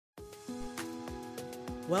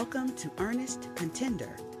Welcome to Earnest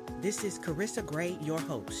Contender. This is Carissa Gray, your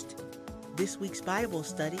host. This week's Bible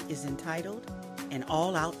study is entitled, An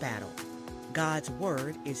All-Out Battle. God's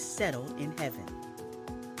Word is Settled in Heaven.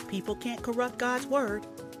 People can't corrupt God's Word,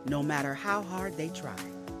 no matter how hard they try.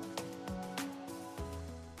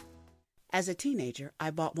 As a teenager,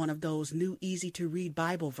 I bought one of those new easy-to-read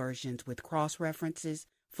Bible versions with cross-references,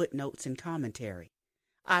 footnotes, and commentary.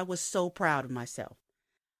 I was so proud of myself.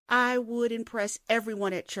 I would impress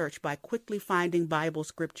everyone at church by quickly finding Bible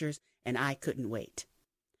scriptures, and I couldn't wait.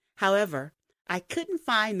 However, I couldn't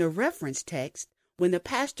find the reference text when the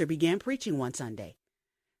pastor began preaching one Sunday.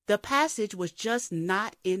 The passage was just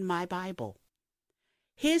not in my Bible.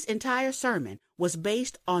 His entire sermon was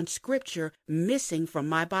based on scripture missing from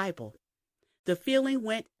my Bible. The feeling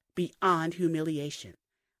went beyond humiliation.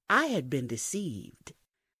 I had been deceived.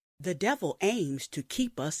 The devil aims to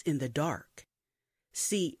keep us in the dark.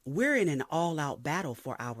 See, we're in an all-out battle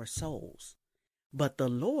for our souls, but the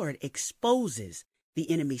Lord exposes the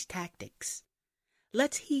enemy's tactics.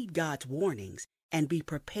 Let's heed God's warnings and be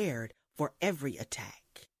prepared for every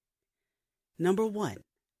attack. Number 1,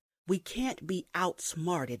 we can't be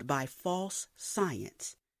outsmarted by false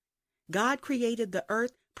science. God created the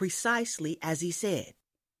earth precisely as He said.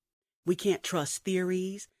 We can't trust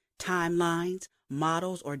theories, timelines,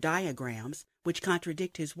 models, or diagrams which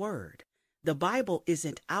contradict His Word. The Bible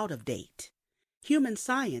isn't out of date. Human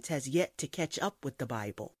science has yet to catch up with the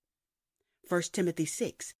Bible. 1 Timothy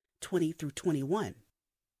 6:20-21.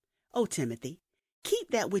 O Timothy, keep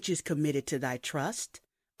that which is committed to thy trust,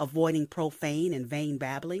 avoiding profane and vain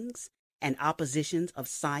babblings, and oppositions of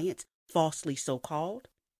science falsely so called,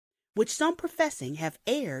 which some professing have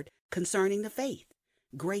erred concerning the faith.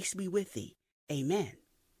 Grace be with thee. Amen.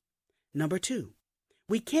 Number 2,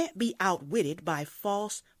 we can't be outwitted by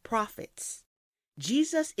false prophets.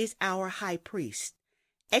 Jesus is our high priest.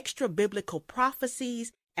 Extra-biblical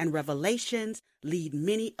prophecies and revelations lead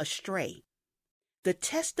many astray. The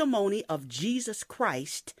testimony of Jesus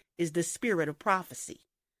Christ is the spirit of prophecy.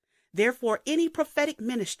 Therefore, any prophetic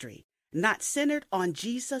ministry not centered on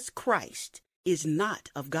Jesus Christ is not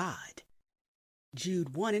of God.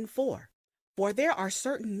 Jude 1:4. For there are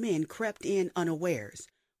certain men crept in unawares,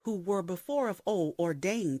 who were before of old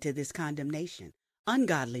ordained to this condemnation,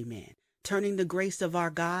 ungodly men, turning the grace of our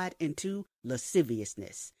God into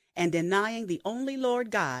lasciviousness, and denying the only Lord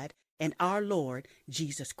God and our Lord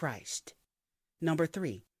Jesus Christ. Number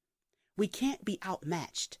 3, we can't be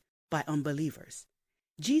outmatched by unbelievers.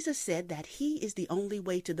 Jesus said that He is the only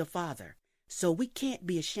way to the Father, so we can't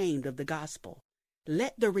be ashamed of the gospel.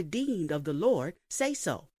 Let the redeemed of the Lord say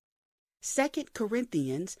so. 2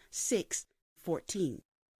 Corinthians 6:14.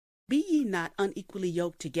 Be ye not unequally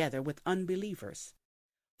yoked together with unbelievers.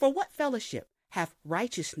 For what fellowship hath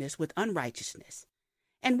righteousness with unrighteousness?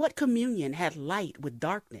 And what communion hath light with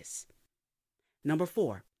darkness? Number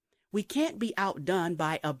 4, we can't be outdone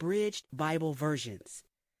by abridged Bible versions.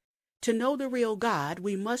 To know the real God,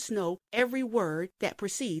 we must know every word that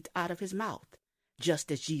proceeds out of His mouth, just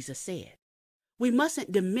as Jesus said. We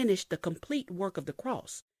mustn't diminish the complete work of the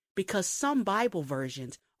cross, because some Bible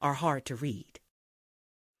versions are hard to read.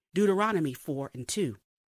 Deuteronomy 4:2.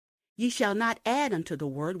 Ye shall not add unto the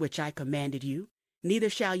word which I commanded you, neither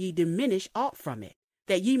shall ye diminish aught from it,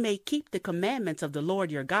 that ye may keep the commandments of the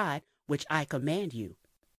Lord your God, which I command you.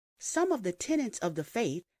 Some of the tenets of the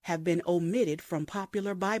faith have been omitted from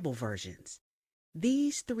popular Bible versions.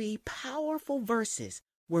 These 3 powerful verses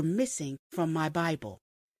were missing from my Bible.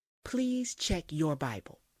 Please check your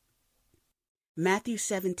Bible. Matthew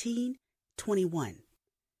 17:21.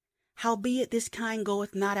 Howbeit this kind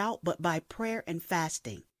goeth not out but by prayer and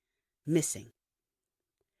fasting. Missing.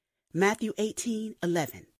 Matthew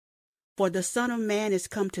 18:11. For the Son of Man is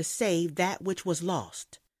come to save that which was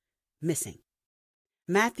lost. Missing.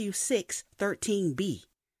 Matthew 6:13b.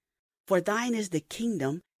 For thine is the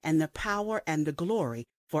kingdom and the power and the glory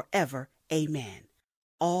forever. Amen.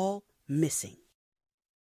 All missing.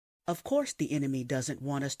 Of course the enemy doesn't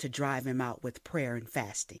want us to drive him out with prayer and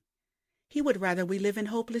fasting. He would rather we live in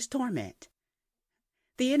hopeless torment.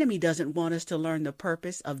 The enemy doesn't want us to learn the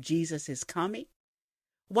purpose of Jesus' coming.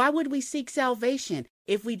 Why would we seek salvation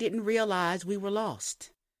if we didn't realize we were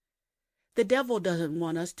lost? The devil doesn't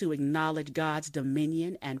want us to acknowledge God's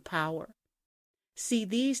dominion and power. See,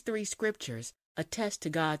 these 3 scriptures attest to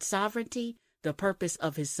God's sovereignty, the purpose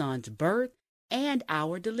of His Son's birth, and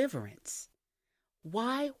our deliverance.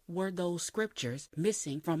 Why were those scriptures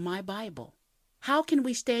missing from my Bible? How can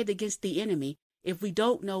we stand against the enemy if we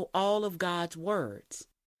don't know all of God's words?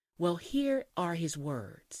 Well, here are His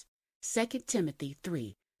words. 2 Timothy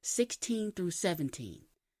 3:16-17.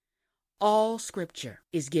 All Scripture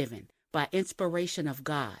is given by inspiration of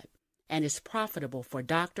God and is profitable for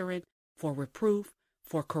doctrine, for reproof,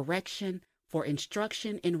 for correction, for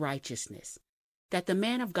instruction in righteousness, that the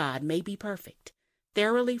man of God may be perfect,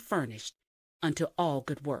 thoroughly furnished unto all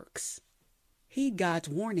good works. Heed God's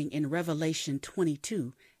warning in Revelation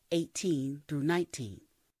 22:18-19.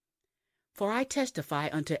 For I testify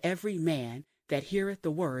unto every man that heareth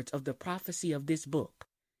the words of the prophecy of this book.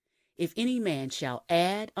 If any man shall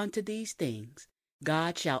add unto these things,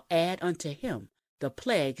 God shall add unto him the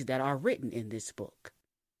plagues that are written in this book.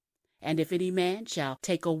 And if any man shall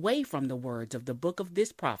take away from the words of the book of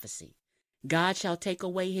this prophecy, God shall take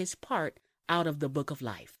away his part out of the book of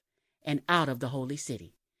life, and out of the holy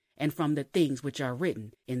city, and from the things which are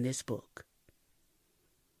written in this book.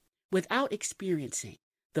 Without experiencing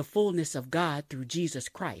the fullness of God through Jesus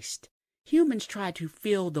Christ, humans try to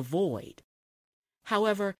fill the void.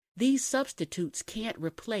 However, these substitutes can't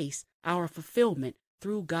replace our fulfillment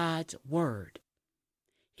through God's word.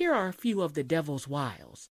 Here are a few of the devil's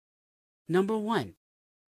wiles. Number 1,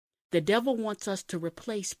 the devil wants us to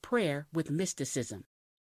replace prayer with mysticism.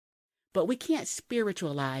 But we can't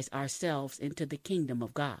spiritualize ourselves into the kingdom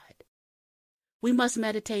of God. We must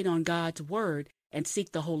meditate on God's word and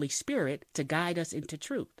seek the Holy Spirit to guide us into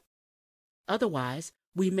truth. Otherwise,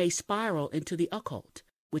 we may spiral into the occult,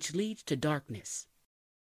 which leads to darkness.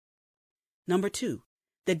 Number 2,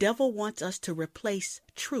 the devil wants us to replace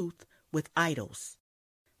truth with idols.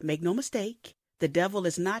 Make no mistake, the devil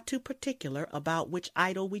is not too particular about which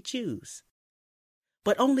idol we choose.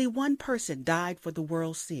 But only one person died for the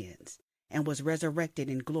world's sins and was resurrected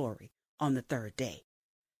in glory on the third day,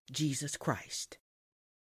 Jesus Christ.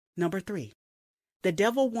 Number 3, the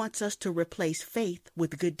devil wants us to replace faith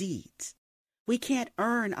with good deeds. We can't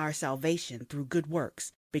earn our salvation through good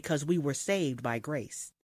works because we were saved by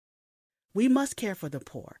grace. We must care for the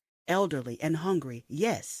poor, elderly, and hungry,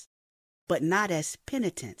 yes, but not as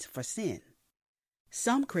penitence for sin.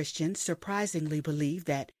 Some Christians surprisingly believe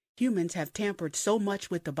that humans have tampered so much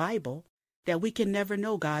with the Bible that we can never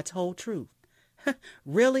know God's whole truth.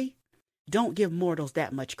 Really? Don't give mortals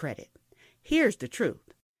that much credit. Here's the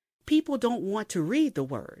truth. People don't want to read the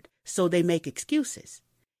word, so they make excuses.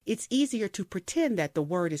 It's easier to pretend that the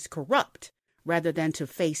word is corrupt rather than to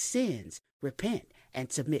face sins, repent, and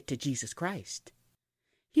submit to Jesus Christ.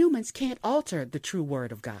 Humans can't alter the true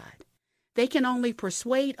word of God. They can only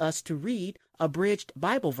persuade us to read abridged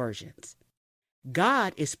Bible versions.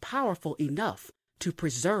 God is powerful enough to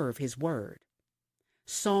preserve his word.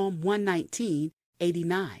 Psalm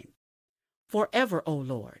 119:89. Forever, O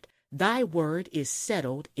Lord, thy word is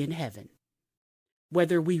settled in heaven.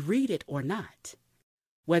 Whether we read it or not,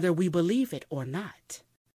 whether we believe it or not,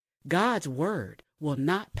 God's word will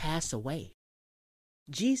not pass away.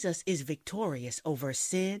 Jesus is victorious over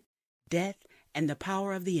sin, death, and the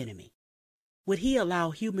power of the enemy. Would he allow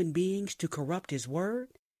human beings to corrupt his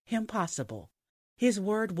word? Impossible. His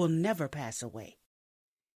word will never pass away.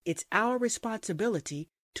 It's our responsibility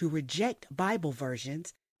to reject Bible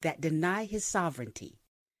versions that deny his sovereignty,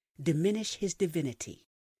 diminish his divinity,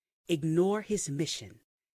 ignore his mission,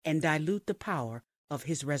 and dilute the power of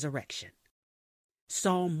his resurrection.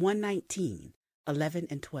 Psalm 119:11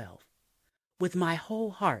 and 12. With my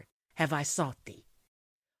whole heart have I sought thee.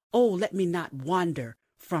 Oh, let me not wander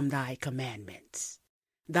from thy commandments.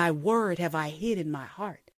 Thy word have I hid in my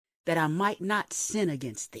heart, that I might not sin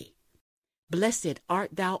against thee. Blessed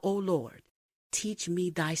art thou, O Lord. Teach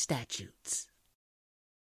me thy statutes.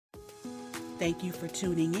 Thank you for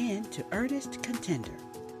tuning in to Earnest Contender.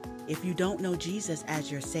 If you don't know Jesus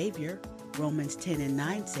as your Savior, Romans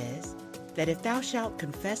 10:9 says that if thou shalt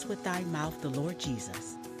confess with thy mouth the Lord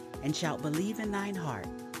Jesus, and shalt believe in thine heart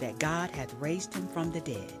that God hath raised him from the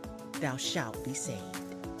dead, thou shalt be saved.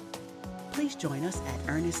 Please join us at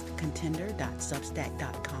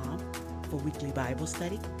earnestcontender.substack.com for weekly Bible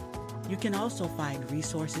study. You can also find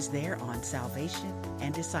resources there on salvation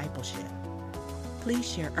and discipleship. Please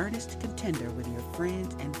share Earnest Contender with your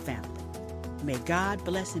friends and family. May God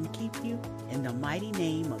bless and keep you in the mighty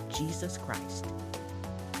name of Jesus Christ.